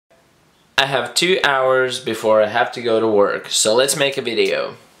I have 2 hours before I have to go to work, so let's make a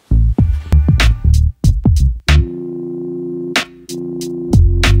video.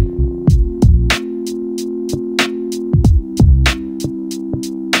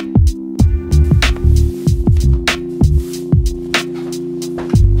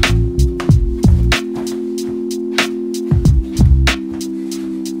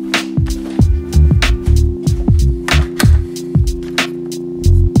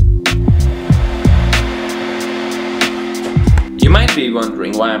 You might be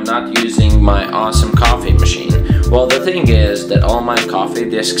wondering why I'm not using my awesome coffee machine. Well, the thing is that all my coffee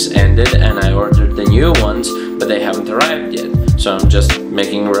discs ended and I ordered the new ones, but they haven't arrived yet. So I'm just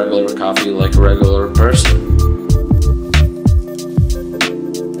making regular coffee like a regular person.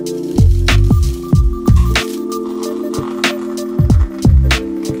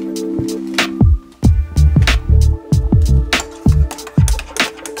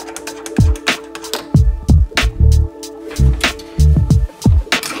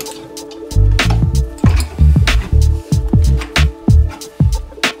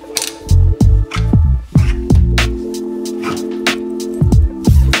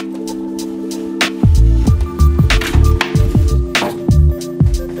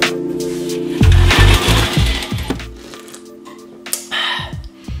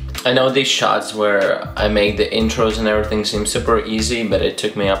 I know these shots where I make the intros and everything seem super easy, but it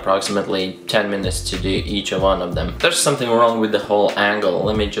took me approximately 10 minutes to do each one of them. There's something wrong with the whole angle.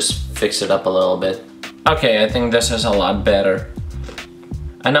 Let me just fix it up a little bit. Okay, I think this is a lot better.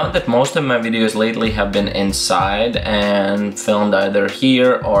 I know that most of my videos lately have been inside and filmed either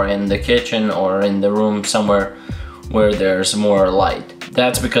here or in the kitchen or in the room somewhere where there's more light.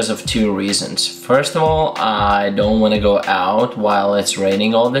 That's because of 2 reasons. First of all, I don't want to go out while it's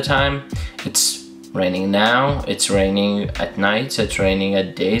raining all the time. It's raining now, it's raining at nights, it's raining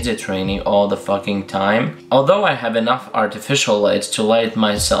at days, it's raining all the fucking time. Although I have enough artificial lights to light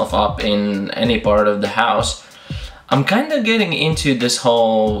myself up in any part of the house, I'm kind of getting into this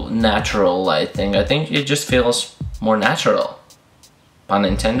whole natural light thing. I think it just feels more natural. Pun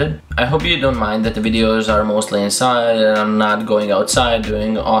intended. I hope you don't mind that the videos are mostly inside and I'm not going outside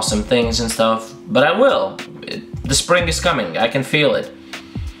doing awesome things and stuff, but I will. The spring is coming, I can feel it.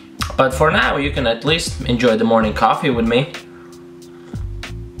 But for now, you can at least enjoy the morning coffee with me.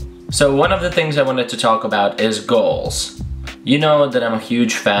 So one of the things I wanted to talk about is goals. You know that I'm a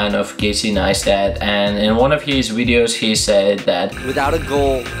huge fan of Casey Neistat, and in one of his videos he said that without a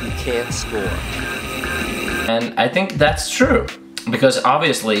goal, you can't score. And I think that's true. Because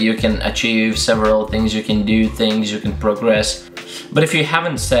obviously you can achieve several things, you can do things, you can progress. But if you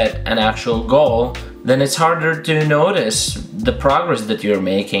haven't set an actual goal, then it's harder to notice the progress that you're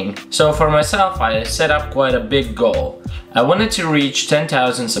making. So for myself, I set up quite a big goal. I wanted to reach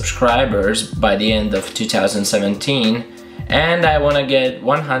 10,000 subscribers by the end of 2017, and I want to get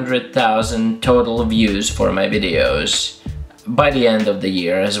 100,000 total views for my videos by the end of the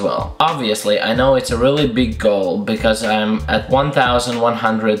year as well. Obviously, I know it's a really big goal because I'm at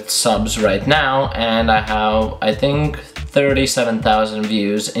 1,100 subs right now and I have, I think, 37,000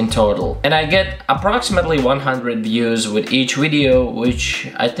 views in total. And I get approximately 100 views with each video,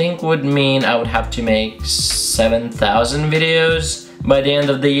 which I think would mean I would have to make 7,000 videos by the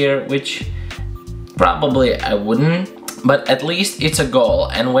end of the year, which probably I wouldn't. But at least it's a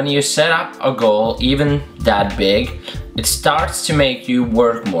goal, and when you set up a goal, even that big, it starts to make you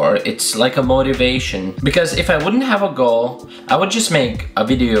work more. It's like a motivation. Because if I wouldn't have a goal, I would just make a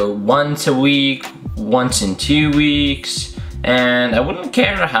video once a week, once in 2 weeks, and I wouldn't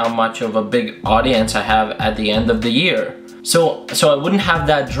care how much of a big audience I have at the end of the year. So I wouldn't have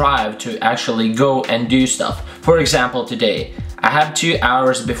that drive to actually go and do stuff. For example, today, I have 2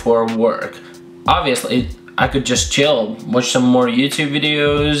 hours before work. Obviously, I could just chill, watch some more YouTube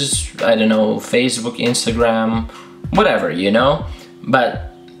videos, I don't know, Facebook, Instagram, whatever, you know?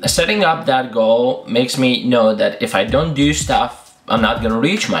 But setting up that goal makes me know that if I don't do stuff, I'm not gonna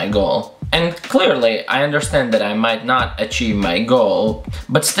reach my goal. And clearly, I understand that I might not achieve my goal,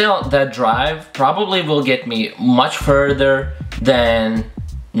 but still, that drive probably will get me much further than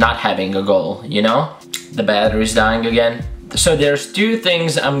not having a goal, you know? The battery's dying again. So there's 2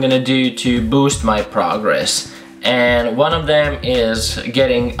 things I'm gonna do to boost my progress, and one of them is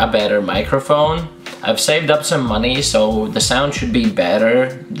getting a better microphone. I've saved up some money, so the sound should be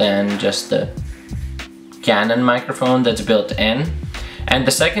better than just the Canon microphone that's built in. And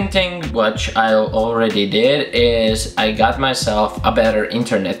the second thing, which I already did, is I got myself a better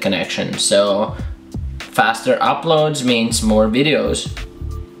internet connection. So faster uploads means more videos.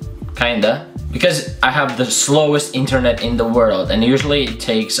 Kinda. because I have the slowest internet in the world, and usually it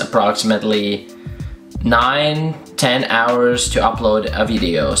takes approximately 9-10 hours to upload a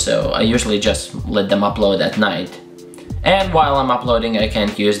video, so I usually just let them upload at night. And while I'm uploading, I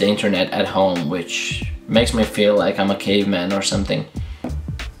can't use the internet at home, which makes me feel like I'm a caveman or something.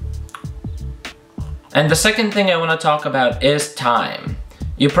 And the second thing I want to talk about is time.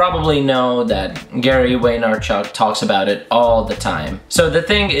 You probably know that Gary Vaynerchuk talks about it all the time. So the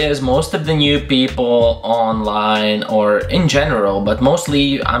thing is, most of the new people online, or in general, but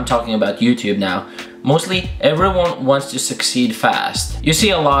mostly I'm talking about YouTube now, mostly everyone wants to succeed fast. You see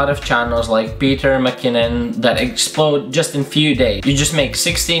a lot of channels like Peter McKinnon that explode just in few days. You just make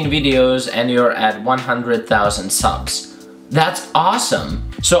 16 videos and you're at 100,000 subs. That's awesome.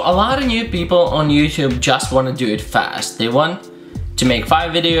 So a lot of new people on YouTube just want to do it fast. They want to make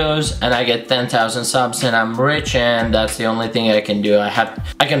 5 videos and I get 10,000 subs and I'm rich, and that's the only thing I can do.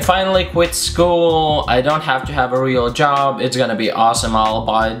 I can finally quit school. I don't have to have a real job. It's gonna be awesome. I'll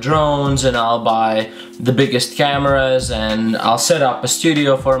buy drones and I'll buy the biggest cameras and I'll set up a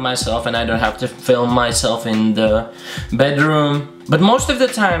studio for myself and I don't have to film myself in the bedroom. But most of the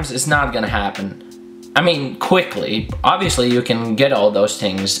times it's not gonna happen. I mean, quickly. Obviously you can get all those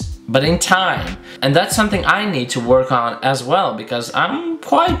things, but in time. And that's something I need to work on as well, because I'm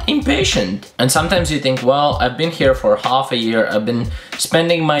quite impatient. And sometimes you think, well, I've been here for half a year, I've been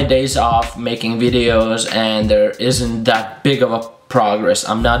spending my days off making videos and there isn't that big of a progress.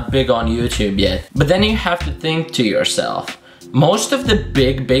 I'm not big on YouTube yet. But then you have to think to yourself, most of the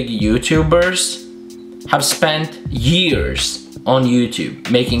big YouTubers have spent years on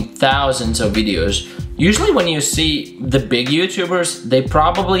YouTube making thousands of videos. Usually when you see the big YouTubers, they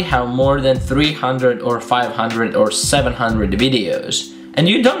probably have more than 300 or 500 or 700 videos. And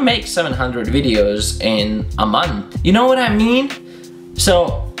you don't make 700 videos in a month. You know what I mean?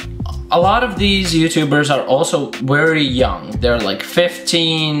 So a lot of these YouTubers are also very young. They're like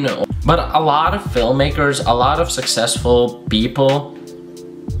 15. But a lot of filmmakers, a lot of successful people,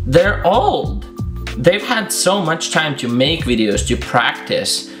 they're old. They've had so much time to make videos, to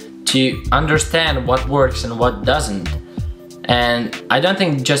practice, to understand what works and what doesn't. And I don't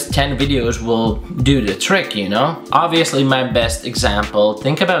think just 10 videos will do the trick, you know? Obviously my best example,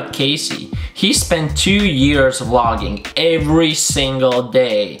 think about Casey. He spent 2 years vlogging every single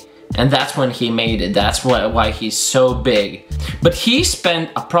day. And that's when he made it. That's why he's so big. But he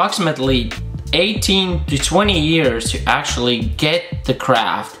spent approximately 18 to 20 years to actually get the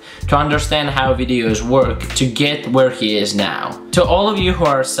craft, to understand how videos work, to get where he is now. To all of you who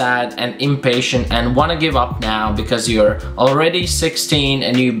are sad and impatient and want to give up now because you're already 16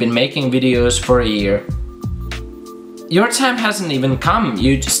 and you've been making videos for a year, your time hasn't even come.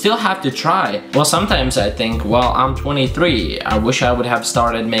 You still have to try. Well, sometimes I think, well, I'm 23. I wish I would have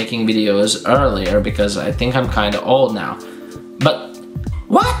started making videos earlier because I think I'm kind of old now. But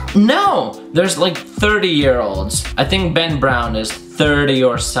what? No! There's like 30-year-olds. I think Ben Brown is 30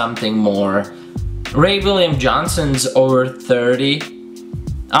 or something more. Ray William Johnson's over 30.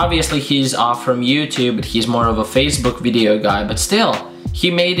 Obviously he's off from YouTube, but he's more of a Facebook video guy, but still, he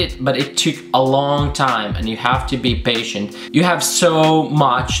made it, but it took a long time and you have to be patient. You have so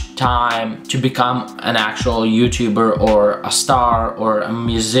much time to become an actual YouTuber or a star or a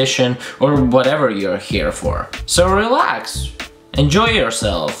musician or whatever you're here for. So relax. Enjoy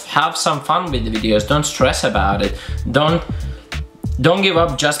yourself, have some fun with the videos, don't stress about it, don't give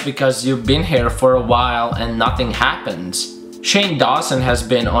up just because you've been here for a while and nothing happens. Shane Dawson has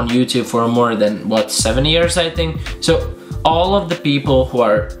been on YouTube for more than, what, 7 years I think? So all of the people who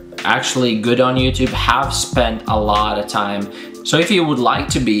are actually good on YouTube have spent a lot of time. So if you would like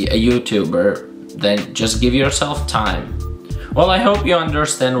to be a YouTuber, then just give yourself time. Well, I hope you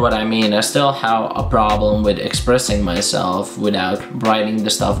understand what I mean. I still have a problem with expressing myself without writing the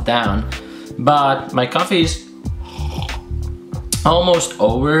stuff down. But my coffee is almost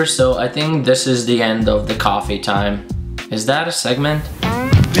over, so I think this is the end of the coffee time. Is that a segment?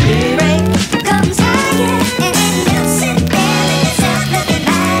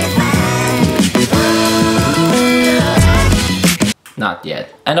 Not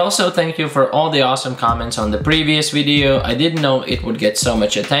yet. And also thank you for all the awesome comments on the previous video. I didn't know it would get so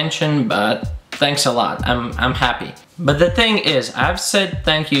much attention, but thanks a lot. I'm happy. But the thing is, I've said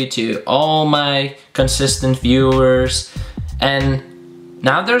thank you to all my consistent viewers, and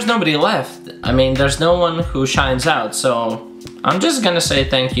now there's nobody left. I mean, there's no one who shines out, so I'm just gonna say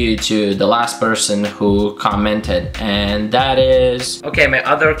thank you to the last person who commented, and that is... Okay, my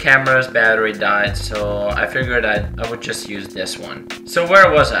other camera's battery died, so I figured I would just use this one. So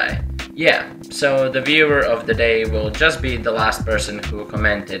where was I? Yeah, so the viewer of the day will just be the last person who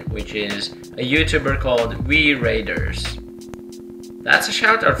commented, which is a YouTuber called We Raiders. That's a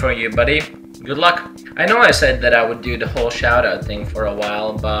shout out for you, buddy. Good luck. I know I said that I would do the whole shout out thing for a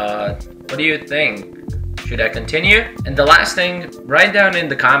while, but what do you think? Should I continue? And the last thing, write down in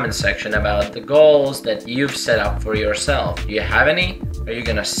the comments section about the goals that you've set up for yourself. Do you have any? Are you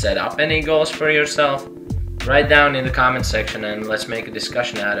gonna set up any goals for yourself? Write down in the comment section and let's make a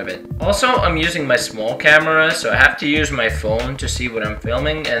discussion out of it. Also, I'm using my small camera, so I have to use my phone to see what I'm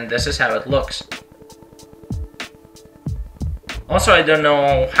filming, and this is how it looks. Also, I don't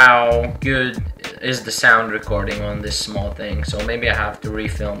know how good is the sound recording on this small thing, so maybe I have to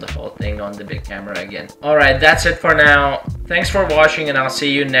refilm the whole thing on the big camera again. Alright, that's it for now. Thanks for watching, and I'll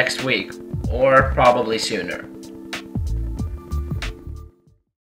see you next week, or probably sooner.